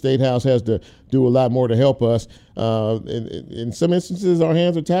 the State House has to do a lot more to help us. In some instances, our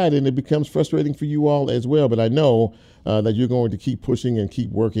hands are tied, and it becomes frustrating for you all as well. But I know that you're going to keep pushing and keep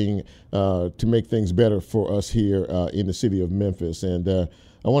working to make things better for us here in the city of Memphis. And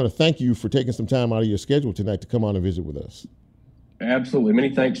I want to thank you for taking some time out of your schedule tonight to come on and visit with us. Absolutely.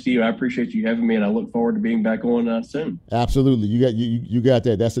 Many thanks to you. I appreciate you having me, and I look forward to being back on soon. Absolutely. You got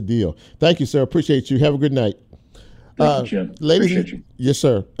that. That's a deal. Thank you, sir. Appreciate you. Have a good night. Thank you, Chip. Appreciate you. Yes,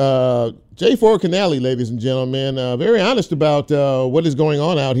 sir. J. Ford Canale, ladies and gentlemen, very honest about what is going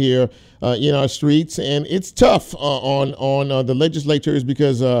on out here in our streets, and it's tough on the legislators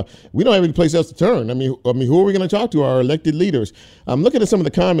because we don't have any place else to turn. I mean, who are we going to talk to? Our elected leaders. I'm looking at some of the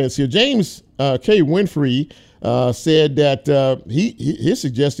comments here. James K. Winfrey said that his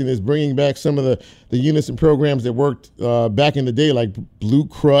suggestion is bringing back some of the units and programs that worked back in the day, like Blue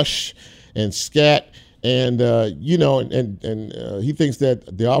Crush and SCAT. And he thinks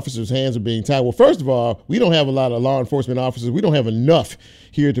that the officers' hands are being tied. Well, first of all, we don't have a lot of law enforcement officers. We don't have enough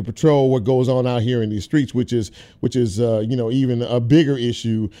here to patrol what goes on out here in these streets, which is even a bigger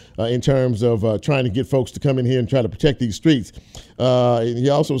issue in terms of trying to get folks to come in here and try to protect these streets. He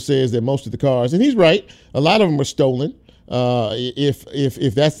also says that most of the cars, and he's right, a lot of them are stolen.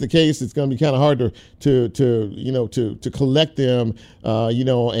 If that's the case, it's going to be kind of hard to collect them,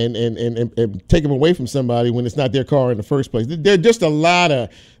 and take them away from somebody when it's not their car in the first place. There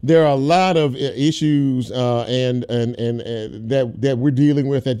are a lot of issues that we're dealing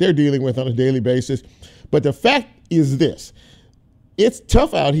with, that they're dealing with on a daily basis. But the fact is this: it's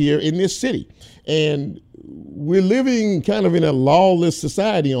tough out here in this city, and we're living kind of in a lawless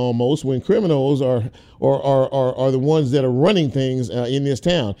society almost, when criminals are the ones that are running things in this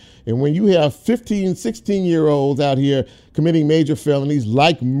town. And when you have 15, 16-year-olds out here committing major felonies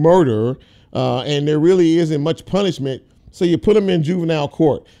like murder, and there really isn't much punishment, so you put them in juvenile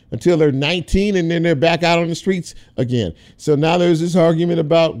court until they're 19, and then they're back out on the streets again. So now there's this argument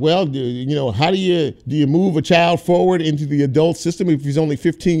about, well, how do you move a child forward into the adult system if he's only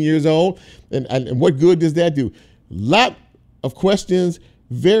 15 years old? And what good does that do? Lot of questions,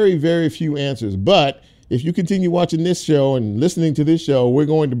 very, very few answers. But if you continue watching this show and listening to this show, we're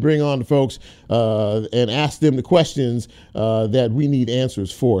going to bring on the folks and ask them the questions that we need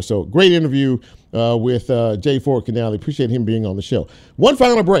answers for. So great interview with J. Ford Canale. Appreciate him being on the show. One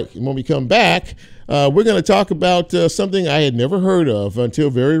final break. And when we come back, we're going to talk about something I had never heard of until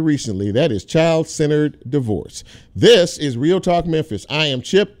very recently. That is child-centered divorce. This is Real Talk Memphis. I am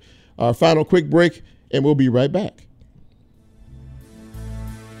Chip. Our final quick break, and we'll be right back.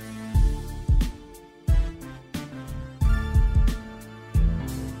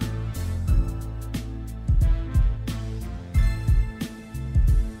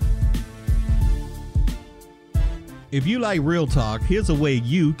 If you like Real Talk, here's a way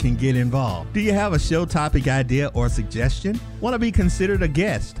you can get involved. Do you have a show topic idea or suggestion? Want to be considered a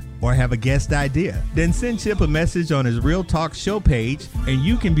guest or have a guest idea? Then send Chip a message on his Real Talk show page, and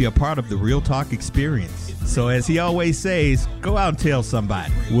you can be a part of the Real Talk experience. So as he always says, go out and tell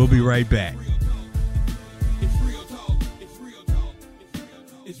somebody. We'll be right back.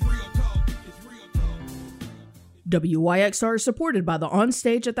 WYXR is supported by the On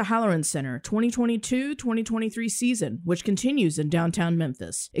Stage at the Halloran Center 2022-2023 season, which continues in downtown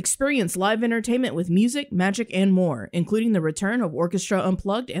Memphis. Experience live entertainment with music, magic, and more, including the return of Orchestra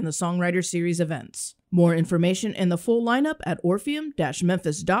Unplugged and the Songwriter Series events. More information and the full lineup at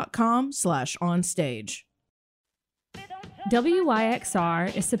orpheum-memphis.com/onstage.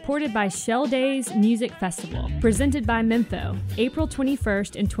 WYXR is supported by Shell Days Music Festival, presented by Mempho, April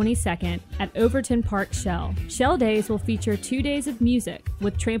 21st and 22nd at Overton Park Shell. Shell Days will feature 2 days of music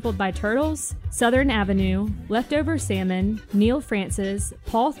with Trampled by Turtles, Southern Avenue, Leftover Salmon, Neil Francis,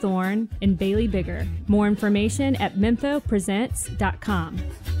 Paul Thorne, and Bailey Bigger. More information at memphopresents.com.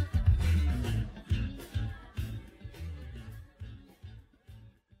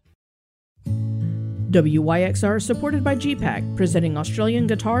 WYXR is supported by GPAC, presenting Australian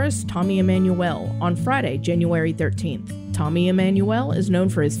guitarist Tommy Emmanuel on Friday, January 13th. Tommy Emmanuel is known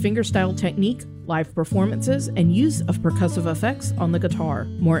for his fingerstyle technique, live performances, and use of percussive effects on the guitar.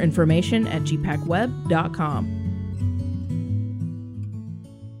 More information at gpacweb.com.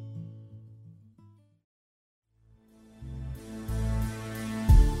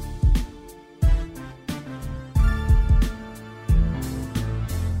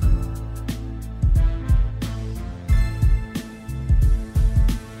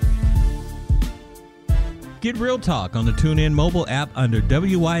 Get Real Talk on the TuneIn mobile app under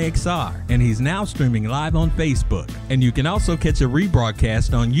WYXR, and he's now streaming live on Facebook. And you can also catch a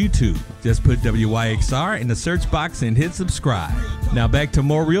rebroadcast on YouTube. Just put WYXR in the search box and hit subscribe. Now back to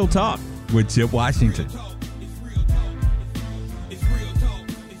more Real Talk with Chip Washington.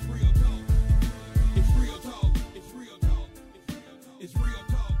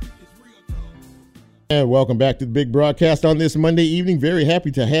 And welcome back to the big broadcast on this Monday evening. Very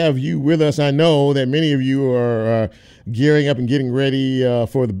happy to have you with us. I know that many of you are gearing up and getting ready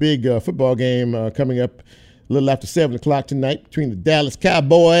for the big football game coming up a little after 7 o'clock tonight between the Dallas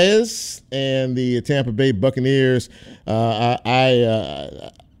Cowboys and the Tampa Bay Buccaneers. I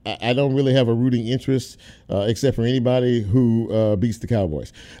don't really have a rooting interest except for anybody who beats the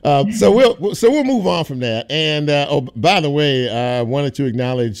Cowboys. So we'll move on from that. And by the way, I wanted to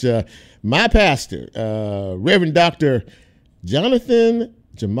acknowledge my pastor, Reverend Dr. Jonathan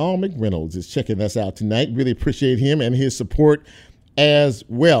Jamal McReynolds, is checking us out tonight. Really appreciate him and his support as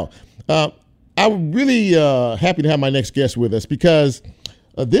well. I'm really happy to have my next guest with us because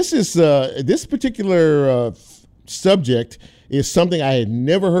this particular subject is something I had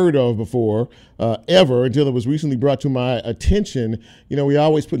never heard of before, ever, until it was recently brought to my attention. You know, we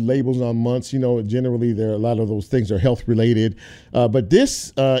always put labels on months. You know, generally a lot of those things are health related. But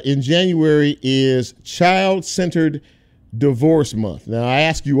this in January is Child-Centered Divorce Month. Now, I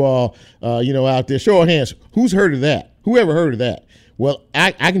ask you all, out there, show of hands, who's heard of that? Who ever heard of that? Well,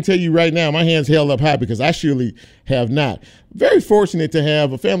 I can tell you right now, my hand's held up high because I surely have not. Very fortunate to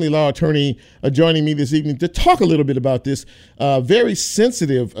have a family law attorney joining me this evening to talk a little bit about this very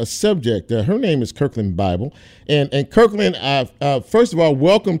sensitive subject. Her name is Kirkland Bible. And Kirkland, first of all,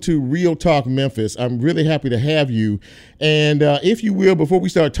 welcome to Real Talk Memphis. I'm really happy to have you. And if you will, before we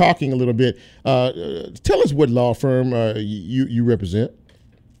start talking a little bit, tell us what law firm you represent.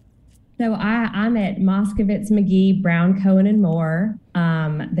 So I'm at Moskovitz, McGee, Brown, Cohen, and Moore.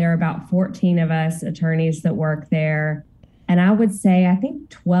 There are about 14 of us attorneys that work there. And I would say, I think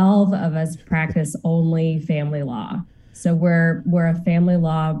 12 of us practice only family law. So we're a family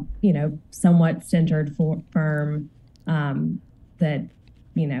law, somewhat centered firm that,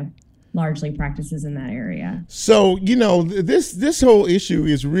 largely practices in that area. So, this whole issue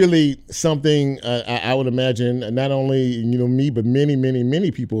is really something I would imagine not only, me, but many, many,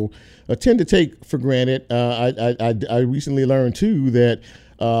 many people tend to take for granted. I recently learned, too, that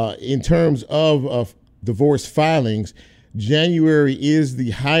in terms of divorce filings, January is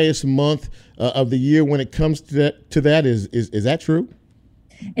the highest month of the year when it comes to that. Is that true?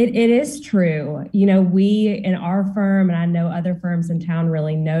 It is true. We in our firm, and I know other firms in town,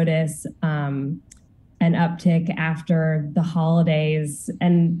 really notice an uptick after the holidays.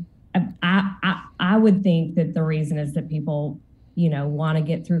 And I would think that the reason is that people, want to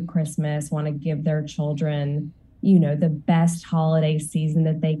get through Christmas, want to give their children, the best holiday season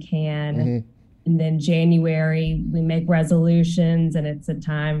that they can. Mm-hmm. And then January, we make resolutions, and it's a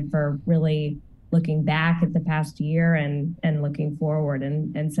time for really looking back at the past year and looking forward.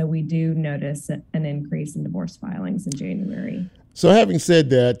 And so we do notice an increase in divorce filings in January. So having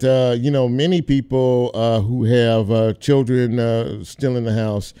said that, many people who have children still in the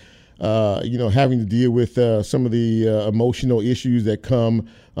house, having to deal with some of the emotional issues that come,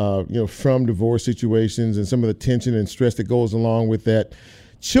 from divorce situations and some of the tension and stress that goes along with that.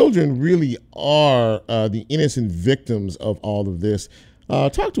 Children really are the innocent victims of all of this.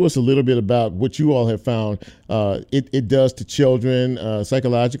 Talk to us a little bit about what you all have found it does to children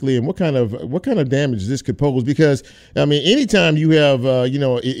psychologically, and what kind of damage this could pose. Because anytime you have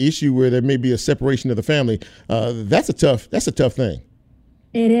an issue where there may be a separation of the family, that's a tough thing.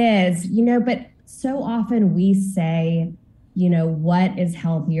 It is, but so often we say, what is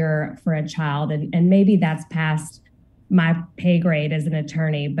healthier for a child, and maybe that's past my pay grade as an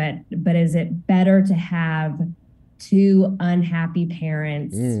attorney, but is it better to have two unhappy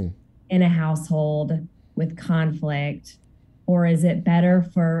parents in a household with conflict, or is it better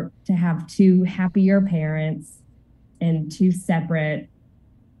to have two happier parents in two separate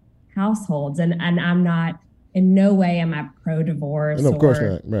households? And I'm not, in no way am I pro-divorce. No, of course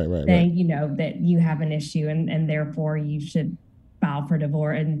not. Right. Saying, that you have an issue and therefore you should file for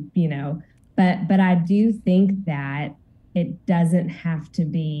divorce, and but I do think that it doesn't have to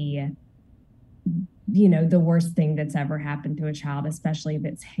be the worst thing that's ever happened to a child, especially if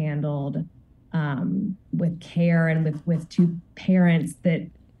it's handled with care and with two parents that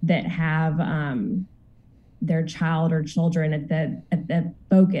have their child or children at the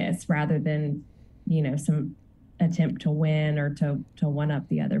focus, rather than some attempt to win or to one up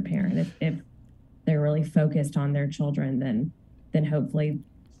the other parent. If they're really focused on their children, then hopefully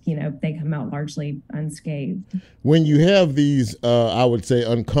they come out largely unscathed. When you have these, I would say,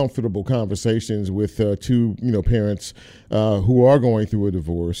 uncomfortable conversations with two, parents who are going through a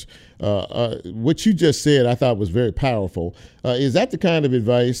divorce, what you just said, I thought was very powerful. Is that the kind of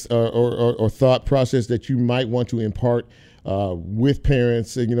advice or thought process that you might want to impart with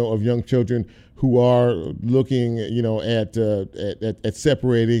parents, of young children who are looking, at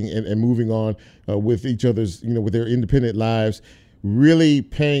separating and moving on with each other's, with their independent lives? Really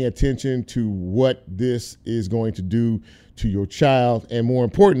paying attention to what this is going to do to your child, and more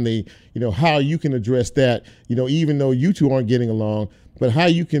importantly, how you can address that, even though you two aren't getting along, but how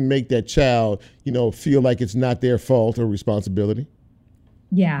you can make that child, feel like it's not their fault or responsibility.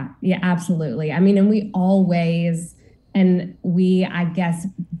 Yeah, absolutely. I mean, and we always, I guess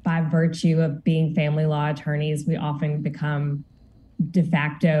by virtue of being family law attorneys, we often become de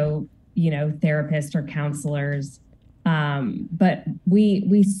facto, therapists or counselors. But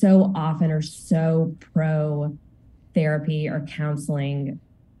we so often are so pro therapy or counseling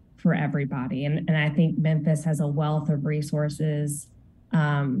for everybody. And I think Memphis has a wealth of resources,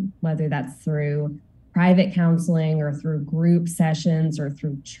 whether that's through private counseling or through group sessions or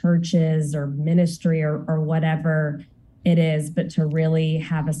through churches or ministry or whatever it is, but to really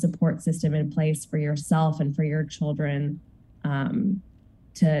have a support system in place for yourself and for your children,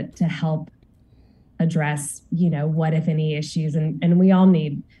 to help address, what if any issues, and we all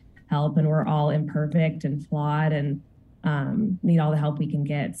need help, and we're all imperfect and flawed, and need all the help we can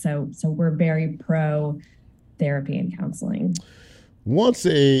get. So we're very pro therapy and counseling. Once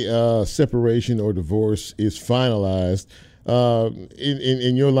a separation or divorce is finalized,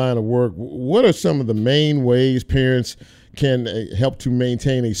 in your line of work, what are some of the main ways parents can help to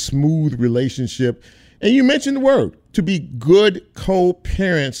maintain a smooth relationship? And you mentioned the word, to be good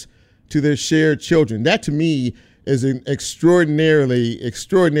co-parents to their shared children. That to me is an extraordinarily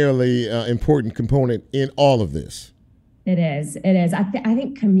important component in all of this. It is. I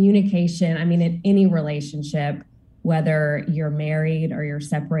think communication, in any relationship, whether you're married or you're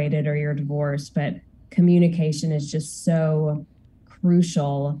separated or you're divorced, but communication is just so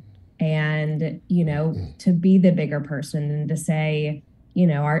crucial. And, to be the bigger person and to say,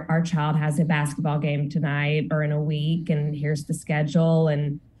 our child has a basketball game tonight or in a week, and here's the schedule,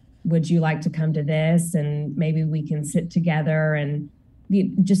 and would you like to come to this? And maybe we can sit together, and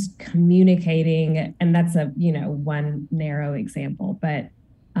just communicating. And that's one narrow example, but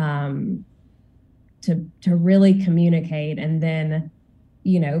to really communicate. And then,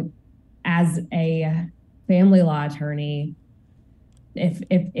 as a family law attorney, if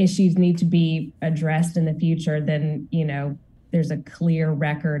issues need to be addressed in the future, then, there's a clear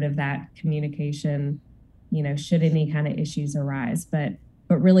record of that communication, should any kind of issues arise. But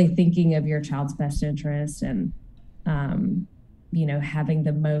really thinking of your child's best interest, and, having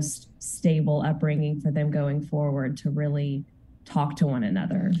the most stable upbringing for them going forward, to really talk to one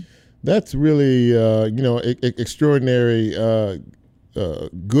another. That's really, extraordinary,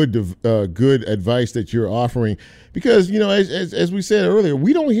 good advice that you're offering, because, as we said earlier,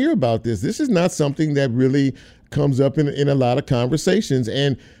 we don't hear about this. This is not something that really comes up in a lot of conversations,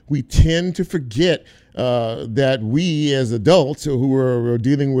 and we tend to forget that we as adults who are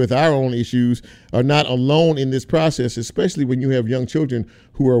dealing with our own issues are not alone in this process, especially when you have young children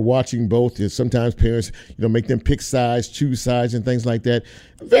who are watching both. Sometimes parents, make them pick sides, choose sides, and things like that.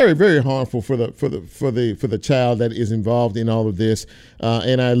 Very, very harmful for the child that is involved in all of this.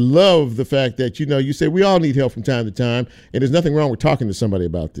 And I love the fact that you say we all need help from time to time, and there's nothing wrong with talking to somebody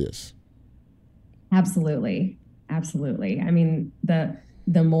about this. Absolutely.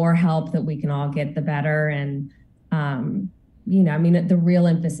 The more help that we can all get, the better. And, the real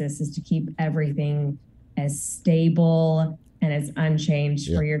emphasis is to keep everything as stable and as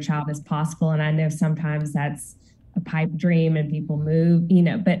unchanged for your child as possible. And I know sometimes that's a pipe dream and people move,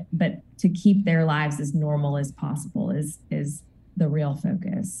 but to keep their lives as normal as possible is the real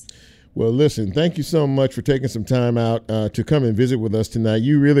focus. Well, listen, thank you so much for taking some time out to come and visit with us tonight.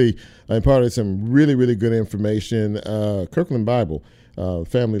 You really imparted some really, really good information. Kirkland Bible,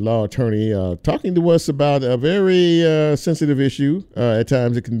 family law attorney, talking to us about a very sensitive issue. At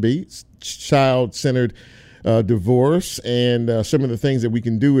times it can be child-centered divorce, and some of the things that we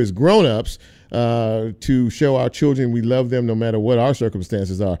can do as grown-ups to show our children we love them no matter what our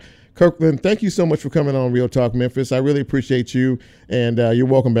circumstances are. Kirkland, thank you so much for coming on Real Talk Memphis. I really appreciate you, and you're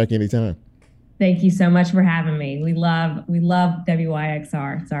welcome back anytime. Thank you so much for having me. We love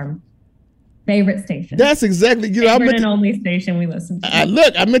WYXR. It's our favorite station. That's exactly, favorite and only station we listen to.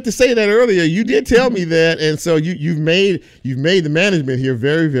 I meant to say that earlier. You did tell me that, and so you've made the management here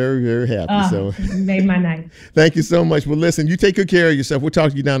very, very, very happy. So made my night. Thank you so much. Well, listen, you take good care of yourself. We'll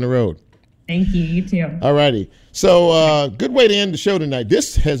talk to you down the road. Thank you. You too. All righty. So good way to end the show tonight.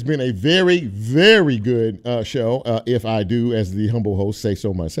 This has been a very, very good show, if I do, as the humble host, say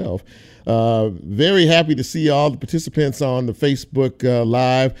so myself. Very happy to see all the participants on the Facebook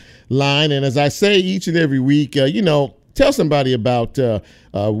Live line. And as I say each and every week, tell somebody about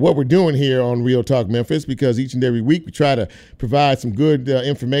what we're doing here on Real Talk Memphis, because each and every week we try to provide some good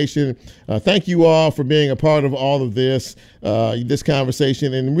information. Thank you all for being a part of all of this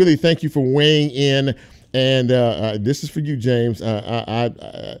conversation, and really thank you for weighing in. And this is for you, James.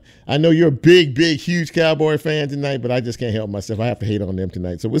 I know you're a big, huge Cowboy fan tonight, but I just can't help myself. I have to hate on them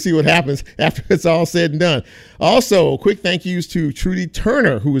tonight. So we'll see what happens after it's all said and done. Also, quick thank yous to Trudy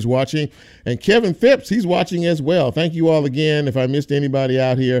Turner, who is watching, and Kevin Phipps, he's watching as well. Thank you all again. If I missed anybody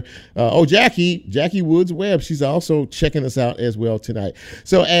out here. Jackie Woods Webb, she's also checking us out as well tonight.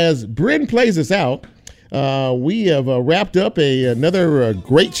 So as Bryn plays us out, we have wrapped up another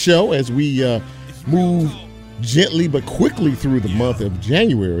great show as we move gently but quickly through the month of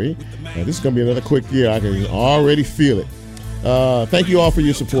January. This is going to be another quick year. I can already feel it. Thank you all for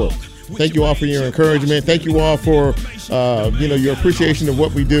your support. Thank you all for your encouragement. Thank you all for your appreciation of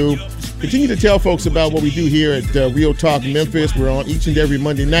what we do. Continue to tell folks about what we do here at Real Talk Memphis. We're on each and every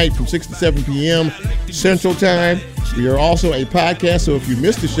Monday night from 6 to 7 p.m. Central Time. We are also a podcast, so if you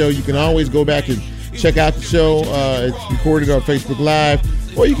missed the show, you can always go back and check out the show. It's recorded on Facebook Live,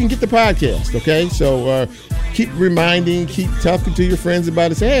 or you can get the podcast, okay? So keep reminding, keep talking to your friends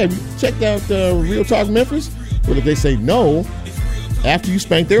about it. Say, hey, have you checked out Real Talk Memphis? Well, if they say no, after you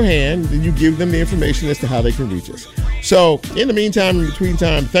spank their hand, then you give them the information as to how they can reach us. So in the meantime, in between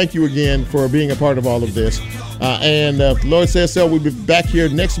time, thank you again for being a part of all of this. And if the Lord says so, we'll be back here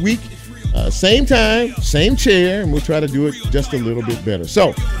next week. Same time, same chair, and we'll try to do it just a little bit better.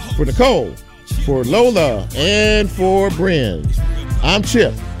 So for Nicole, for Lola, and for Bryn, I'm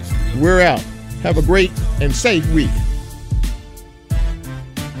Chip. We're out. Have a great and safe week.